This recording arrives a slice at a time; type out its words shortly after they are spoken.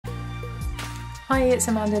Hi, it's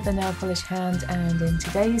Amanda the Nail Polish Hound, and in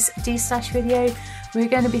today's destash video we're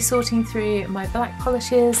going to be sorting through my black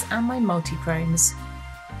polishes and my multichromes.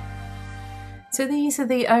 So these are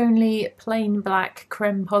the only plain black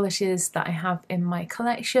creme polishes that I have in my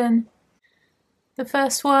collection. The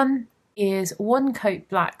first one is One Coat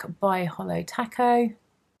Black by Hollow Taco.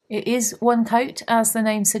 It is one coat, as the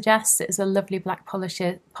name suggests. It's a lovely black polish,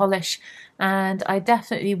 and I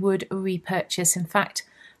definitely would repurchase. In fact,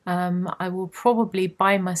 I will probably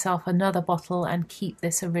buy myself another bottle and keep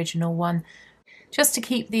this original one, just to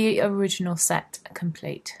keep the original set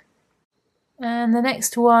complete. And the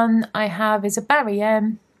next one I have is a Barry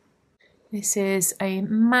M. This is a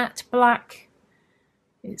matte black.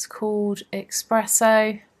 It's called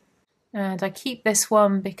Espresso. And I keep this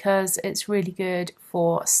one because it's really good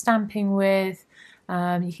for stamping with.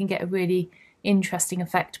 You can get a really interesting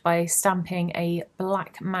effect by stamping a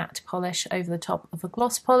black matte polish over the top of a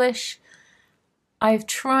gloss polish. I've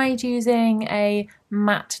tried using a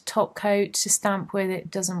matte top coat to stamp with.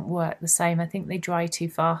 It doesn't work the same. I think they dry too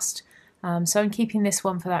fast. So I'm keeping this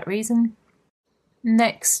one for that reason.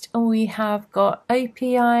 Next we have got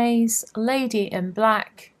OPI's Lady in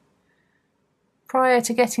Black. Prior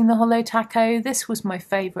to getting the Hollow Taco, this was my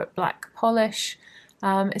favourite black polish.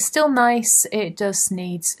 It's still nice, it just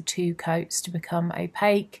needs 2 coats to become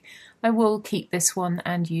opaque. I will keep this one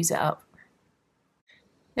and use it up.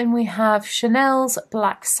 Then we have Chanel's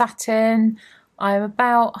Black Satin. I'm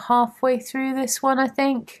about halfway through this one, I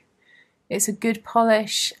think. It's a good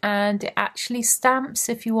polish and it actually stamps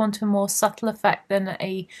if you want a more subtle effect than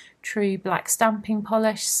a true black stamping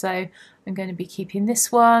polish. So I'm going to be keeping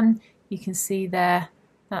this one. You can see there,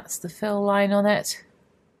 that's the fill line on it.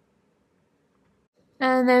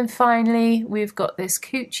 And then finally we've got this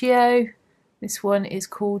Cuccio. This one is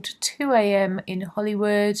called 2 AM in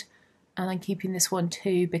Hollywood, and I'm keeping this one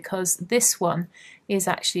too because this one is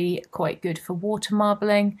actually quite good for water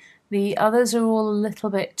marbling. The others are all a little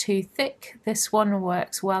bit too thick. This one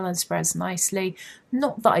works well and spreads nicely.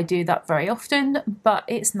 Not that I do that very often, but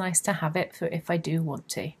it's nice to have it for if I do want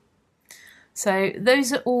to. So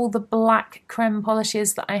those are all the black creme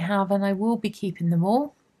polishes that I have, and I will be keeping them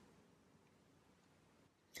all.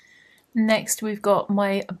 Next we've got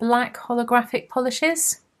my black holographic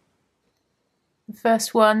polishes. The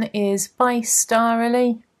first one is by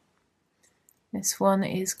Starily. This one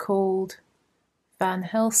is called Van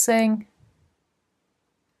Helsing.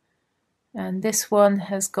 And this one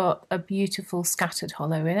has got a beautiful scattered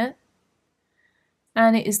hollow in it.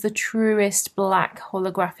 And it is the truest black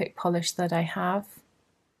holographic polish that I have.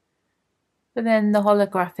 But then the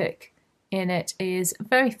holographic in it is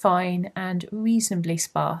very fine and reasonably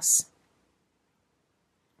sparse.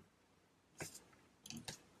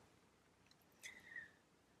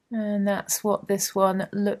 And that's what this one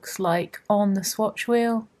looks like on the swatch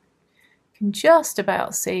wheel. You can just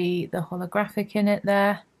about see the holographic in it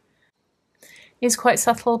there. It's quite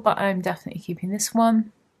subtle, but I'm definitely keeping this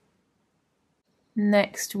one.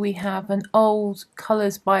 Next we have an old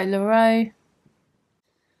Colours by Leroux.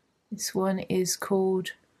 This one is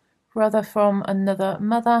called Brother from Another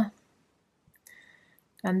Mother.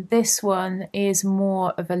 And this one is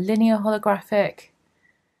more of a linear holographic.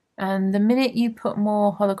 And the minute you put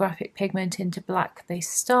more holographic pigment into black, they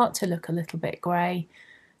start to look a little bit grey.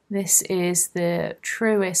 This is the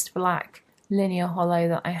truest black linear hollow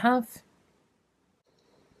that I have.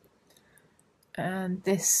 And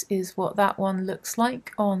this is what that one looks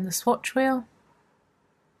like on the swatch wheel.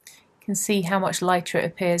 You can see how much lighter it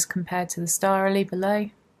appears compared to the Starily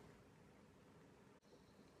below.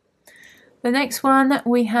 The next one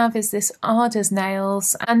we have is this Ada's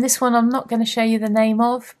Nails, and this one I'm not going to show you the name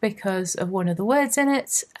of because of one of the words in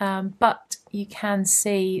it, but you can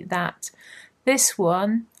see that this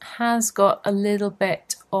one has got a little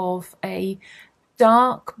bit of a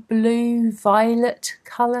dark blue violet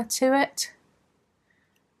colour to it.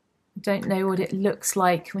 Don't know what it looks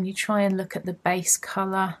like when you try and look at the base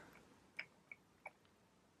colour.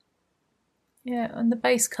 Yeah, and the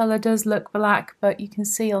base colour does look black, but you can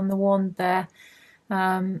see on the wand there,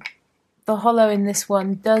 the hollow in this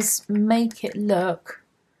one does make it look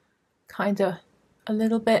kind of a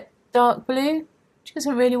little bit dark blue, which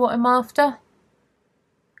isn't really what I'm after.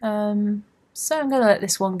 So I'm going to let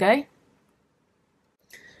this one go.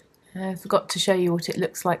 I forgot to show you what it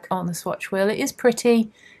looks like on the swatch wheel. It is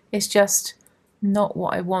pretty. It's just not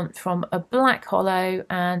what I want from a black hollow,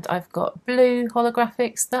 and I've got blue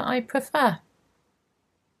holographics that I prefer.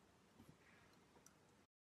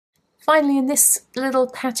 Finally, in this little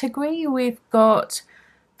category we've got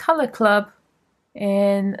Colour Club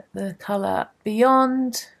in the colour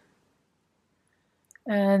Beyond,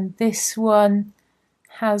 and this one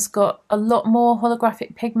has got a lot more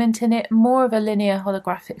holographic pigment in it, more of a linear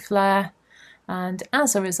holographic flare, and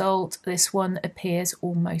as a result this one appears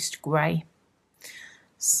almost grey.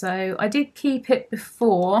 So I did keep it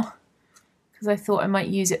before because I thought I might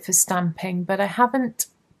use it for stamping, but I haven't.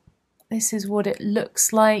 This is what it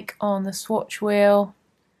looks like on the swatch wheel.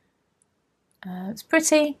 It's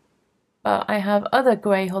pretty, but I have other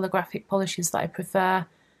grey holographic polishes that I prefer,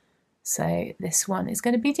 so this one is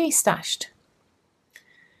going to be destashed.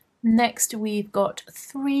 Next we've got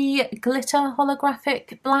 3 glitter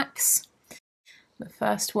holographic blacks. The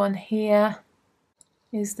first one here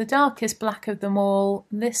is the darkest black of them all.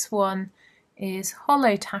 This one is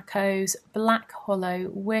Hollow Taco's Black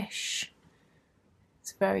Hollow Wish.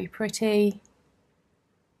 It's very pretty,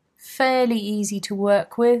 fairly easy to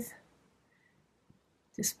work with,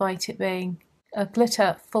 despite it being a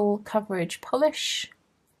glitter full coverage polish.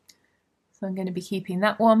 So I'm going to be keeping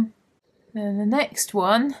that one. And the next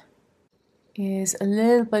one is a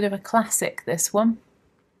little bit of a classic, this one.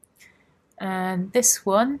 And this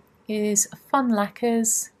one is Fun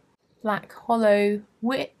Lacquer's Black Hollow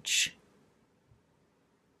Witch.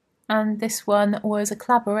 And this one was a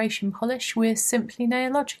collaboration polish with Simply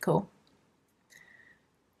Nailogical.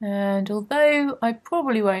 And although I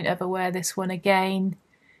probably won't ever wear this one again,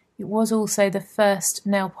 it was also the first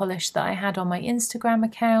nail polish that I had on my Instagram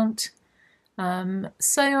account.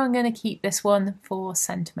 So I'm going to keep this one for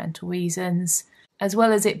sentimental reasons, as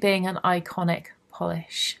well as it being an iconic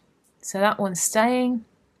polish. So that one's staying.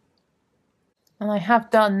 And I have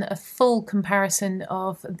done a full comparison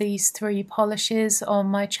of these 3 polishes on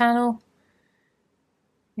my channel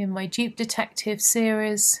in my Dupe Detective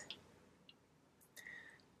series.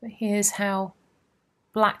 But here's how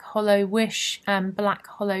Black Hollow Wish and Black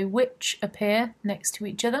Hollow Witch appear next to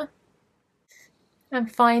each other.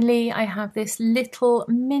 And finally I have this little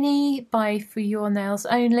mini by For Your Nails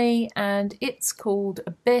Only, and it's called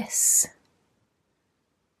Abyss.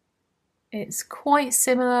 It's quite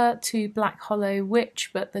similar to Black Hollow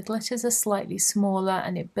Witch, but the glitters are slightly smaller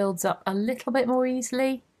and it builds up a little bit more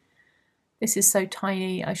easily. This is so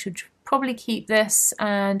tiny, I should probably keep this,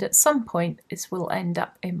 and at some point this will end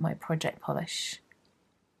up in my project polish.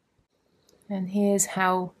 And here's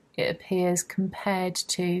how it appears compared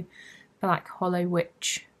to Black Hollow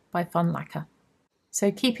Witch by Fun Lacquer.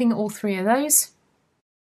 So keeping all 3 of those.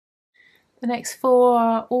 The next 4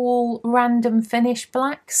 are all random finish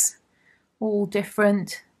blacks. All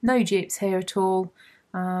different, no dupes here at all,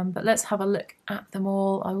 but let's have a look at them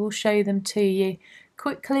all. I will show them to you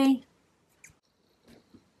quickly.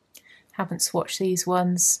 Haven't swatched these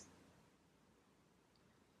ones.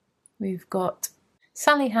 We've got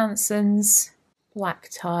Sally Hansen's Black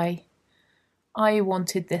Tie. I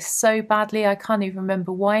wanted this so badly, I can't even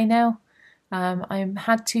remember why now. I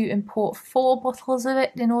had to import 4 bottles of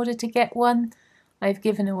it in order to get one. I've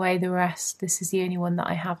given away the rest. This is the only one that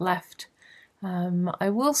I have left.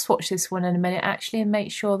 I will swatch this one in a minute actually and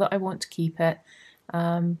make sure that I want to keep it,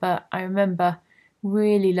 but I remember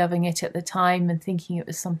really loving it at the time and thinking it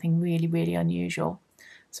was something really, really unusual.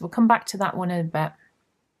 So we'll come back to that one in a bit.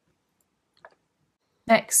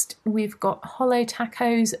 Next we've got Hollow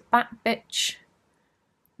Taco's Bat Bitch,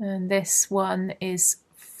 and this one is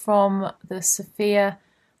from the Sophia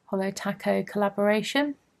Hollow Taco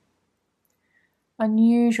collaboration.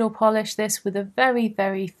 Unusual polish, this, with a very,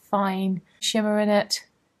 very fine shimmer in it.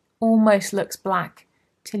 Almost looks black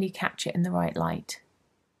till you catch it in the right light.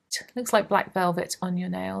 It looks like black velvet on your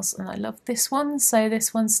nails, and I love this one, so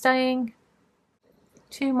this one's staying.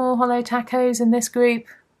 2 more Hollow Tacos in this group.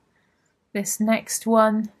 This next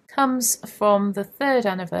one comes from the 3rd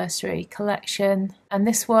anniversary collection, and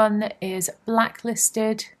this one is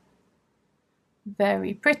Blacklisted.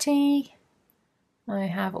 Very pretty. I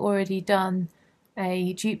have already done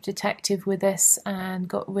a Dupe Detective with this and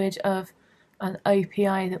got rid of an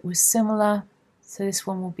OPI that was similar, so this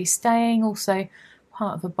one will be staying, also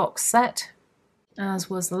part of a box set, as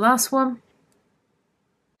was the last one.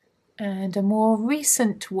 And a more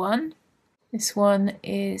recent one, this one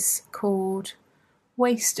is called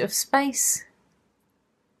Waste of Space,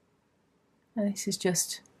 and this is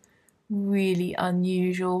just really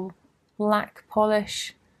unusual black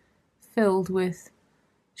polish filled with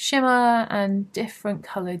shimmer and different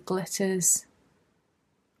coloured glitters.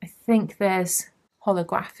 I think there's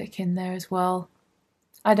holographic in there as well.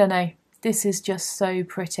 I don't know, this is just so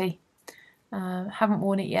pretty. Haven't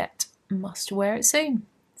worn it yet, must wear it soon.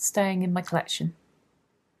 Staying in my collection.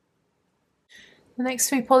 The next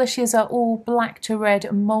 3 polishes are all black to red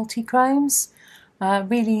multichromes.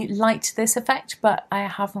 Really liked this effect, but I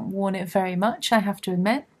haven't worn it very much, I have to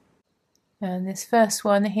admit. And this first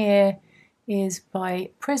one here is by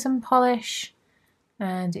Prism Polish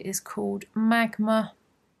and it is called Magma.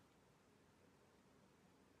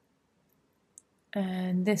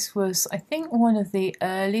 And this was, I think, one of the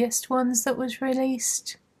earliest ones that was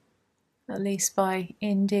released, at least by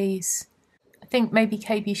indies. I think maybe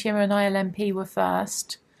KB Shimmer and ILMP were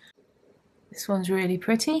first. This one's really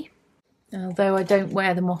pretty, although I don't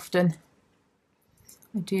wear them often.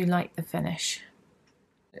 I do like the finish.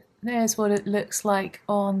 There's what it looks like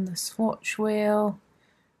on the swatch wheel.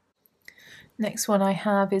 Next one I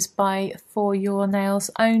have is by For Your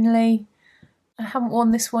Nails Only. I haven't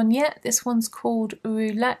worn this one yet. This one's called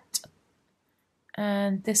Roulette,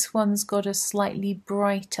 and this one's got a slightly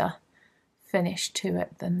brighter finish to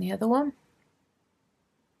it than the other one.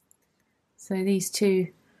 So these two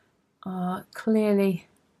are clearly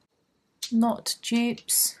not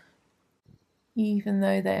dupes, even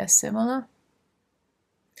though they are similar.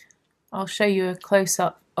 I'll show you a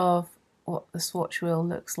close-up of what the swatch wheel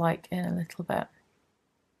looks like in a little bit.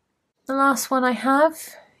 The last one I have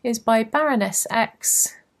is by Baroness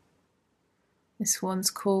X. This one's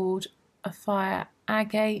called A Fire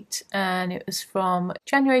Agate and it was from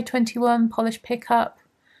January 21 Polish Pickup.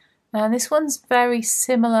 And this one's very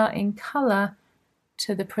similar in colour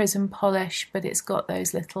to the Prism Polish, but it's got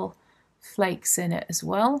those little flakes in it as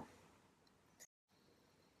well.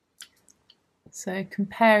 So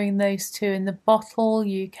comparing those two in the bottle,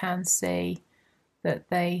 you can see that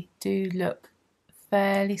they do look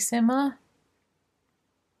fairly similar.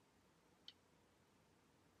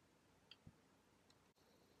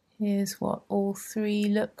 Here's what all three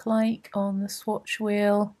look like on the swatch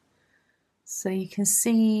wheel. So you can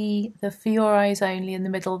see the For Your Eyes Only in the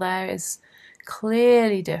middle there is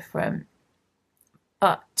clearly different,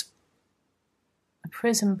 but the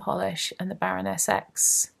Prism Polish and the Baroness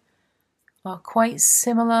X are quite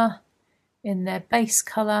similar in their base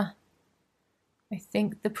colour. I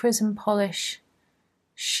think the Prism Polish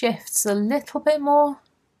shifts a little bit more,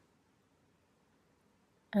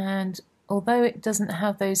 and although it doesn't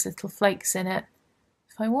have those little flakes in it,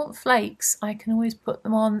 if I want flakes I can always put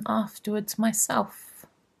them on afterwards myself.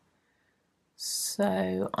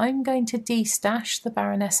 So I'm going to destash the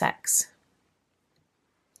Baroness X.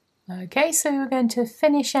 Okay, so we're going to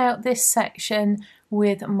finish out this section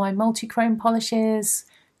with my multichrome polishes,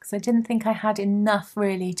 because I didn't think I had enough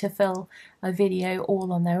really to fill a video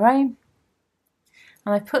all on their own.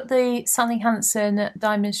 And I put the Sally Hansen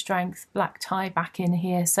Diamond Strength black tie back in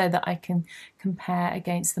here so that I can compare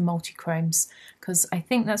against the multichromes, because I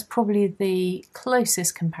think that's probably the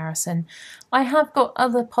closest comparison. I have got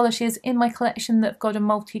other polishes in my collection that have got a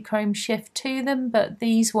multichrome shift to them, but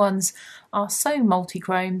these ones are so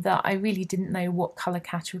multichrome that I really didn't know what colour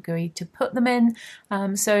category to put them in,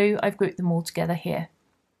 so I've grouped them all together here.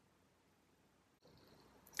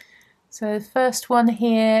 So the first one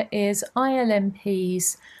here is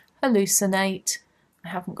ILMP's Hallucinate. I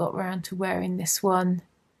haven't got around to wearing this one.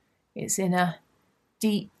 It's in a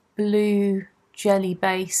deep blue jelly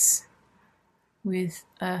base with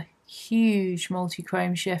a huge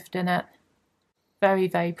multichrome shift in it. Very,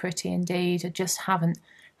 very pretty indeed. I just haven't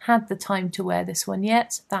had the time to wear this one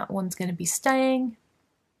yet. That one's going to be staying.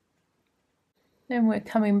 Then we're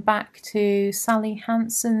coming back to Sally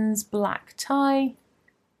Hansen's black tie.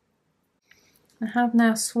 I have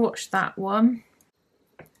now swatched that one.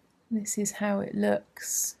 This is how it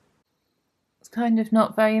looks. It's kind of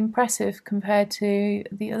not very impressive compared to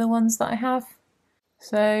the other ones that I have.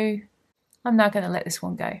 So I'm now going to let this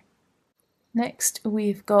one go. Next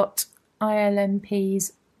we've got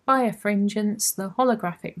ILMP's Birefringence, the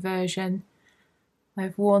holographic version.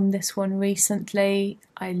 I've worn this one recently.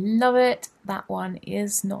 I love it. That one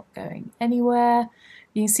is not going anywhere.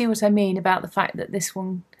 You can see what I mean about the fact that this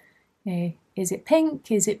one, is it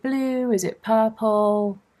pink? Is it blue? Is it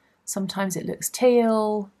purple? Sometimes it looks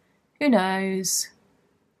teal. Who knows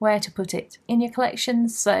where to put it in your collection,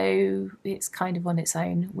 so it's kind of on its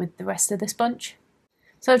own with the rest of this bunch.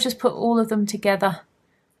 So I've just put all of them together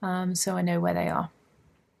so I know where they are.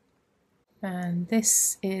 And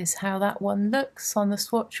this is how that one looks on the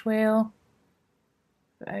swatch wheel.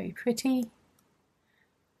 Very pretty.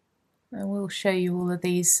 And we'll show you all of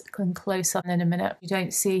these in close up in a minute. You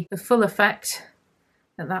don't see the full effect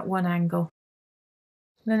at that one angle.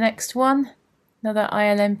 The next one, another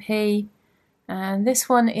ILMP, and this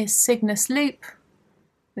one is Cygnus Loop.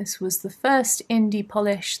 This was the first indie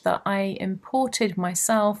polish that I imported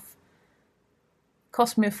myself.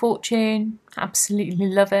 Cost me a fortune, absolutely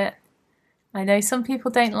love it. I know some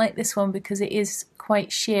people don't like this one because it is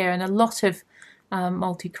quite sheer, and a lot of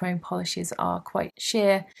multi-chrome polishes are quite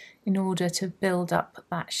sheer in order to build up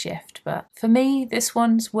that shift. But for me, this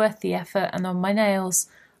one's worth the effort, and on my nails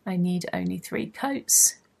I need only 3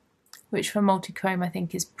 coats, which for multi-chrome I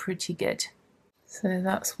think is pretty good. So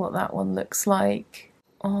that's what that one looks like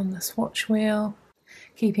on the swatch wheel.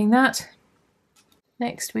 Keeping that.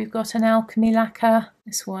 Next we've got an alchemy lacquer.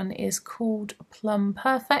 This one is called Plum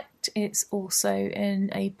Perfect. It's also in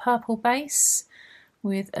a purple base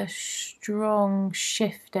with a strong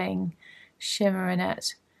shifting shimmer in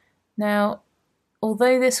it. Now,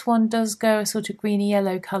 although this one does go a sort of greeny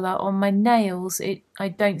yellow colour, on my nails I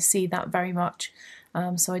don't see that very much,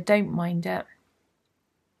 so I don't mind it.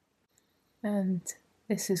 And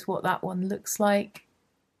this is what that one looks like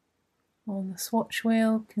on the swatch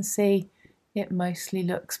wheel. You can see it mostly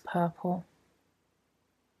looks purple.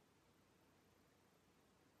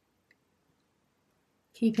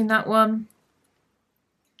 Keeping that one.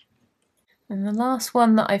 And the last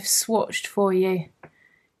one that I've swatched for you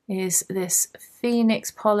is this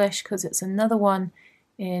Phoenix polish, because it's another one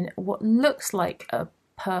in what looks like a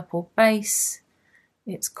purple base.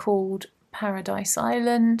 It's called Paradise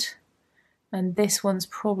Island, and this one's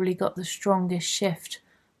probably got the strongest shift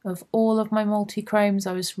of all of my multi-chromes.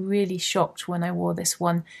 I was really shocked when I wore this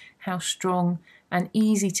one how strong and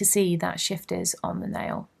easy to see that shift is on the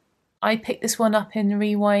nail. I picked this one up in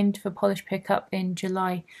Rewind for polish pickup in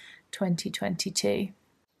July 2022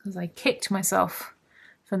 because I kicked myself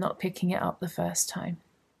for not picking it up the first time.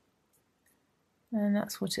 And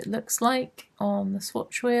that's what it looks like on the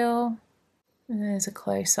swatch wheel. And there's a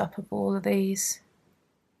close-up of all of these.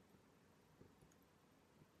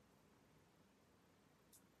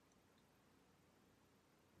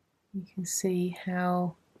 You can see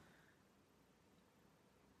how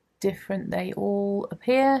different they all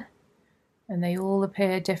appear, and they all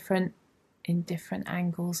appear different in different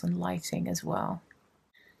angles and lighting as well.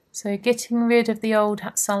 So getting rid of the old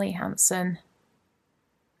Sally Hansen,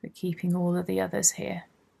 but keeping all of the others here.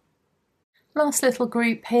 Last little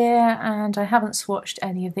group here, and I haven't swatched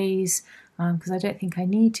any of these because I don't think I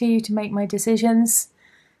need to make my decisions.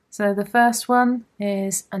 So the first one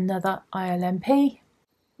is another ILMP.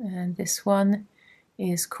 And this one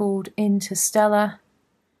is called Interstellar,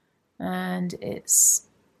 and it's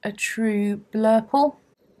a true blurple.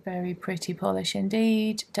 Very pretty polish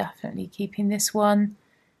indeed, definitely keeping this one.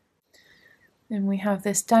 Then we have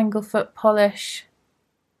this Danglefoot polish.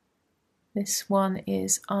 This one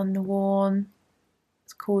is unworn.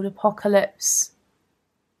 It's called Apocalypse.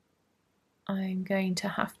 I'm going to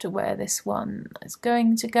have to wear this one. It's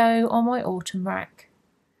going to go on my autumn rack.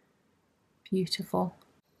 Beautiful.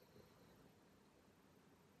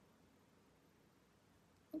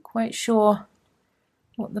 Quite sure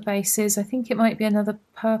what the base is. I think it might be another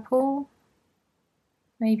purple,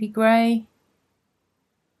 maybe grey.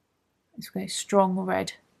 It's got a strong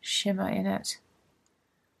red shimmer in it.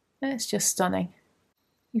 It's just stunning.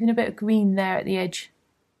 Even a bit of green there at the edge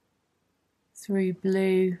through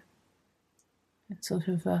blue and sort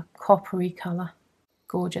of a coppery colour.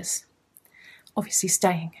 Gorgeous. Obviously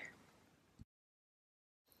staying.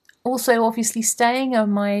 Also obviously staying are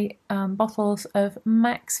my bottles of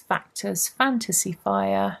Max Factor's Fantasy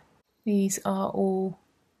Fire. These are all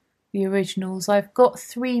the originals. I've got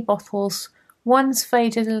 3 bottles. One's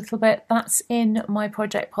faded a little bit. That's in my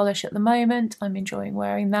project polish at the moment. I'm enjoying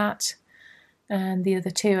wearing that. And the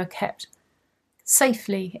other 2 are kept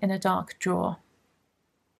safely in a dark drawer.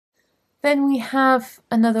 Then we have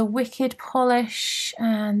another Wicked polish,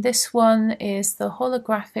 and this one is the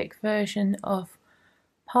holographic version of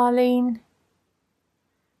Parlene.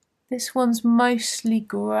 This one's mostly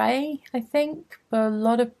grey, I think, but a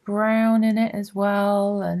lot of brown in it as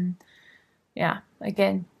well, and yeah,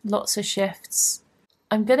 again, lots of shifts.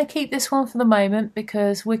 I'm going to keep this one for the moment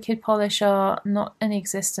because Wicked polish are not in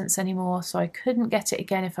existence anymore, so I couldn't get it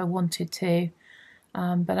again if I wanted to,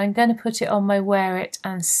 but I'm going to put it on my wear it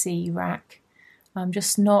and see rack. I'm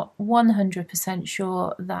just not 100%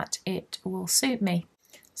 sure that it will suit me.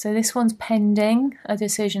 So this one's pending a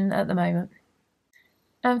decision at the moment.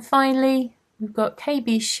 And finally, we've got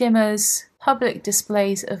KB Shimmer's Public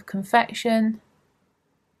Displays of Confection.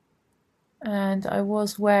 And I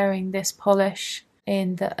was wearing this polish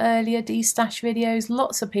in the earlier destash videos.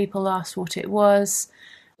 Lots of people asked what it was,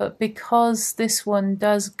 but because this one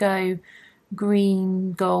does go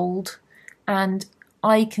green gold, and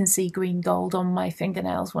I can see green gold on my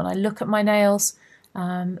fingernails when I look at my nails,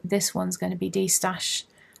 this one's going to be destash.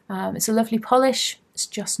 It's a lovely polish, it's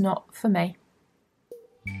just not for me.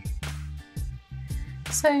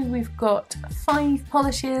 So we've got 5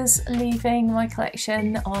 polishes leaving my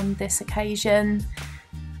collection on this occasion.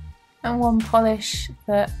 and one polish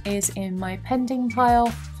that is in my pending pile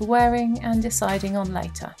for wearing and deciding on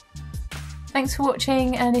later. Thanks for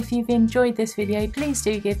watching, and if you've enjoyed this video, please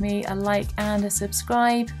do give me a like and a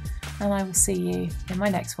subscribe, and I will see you in my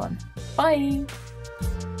next one. Bye!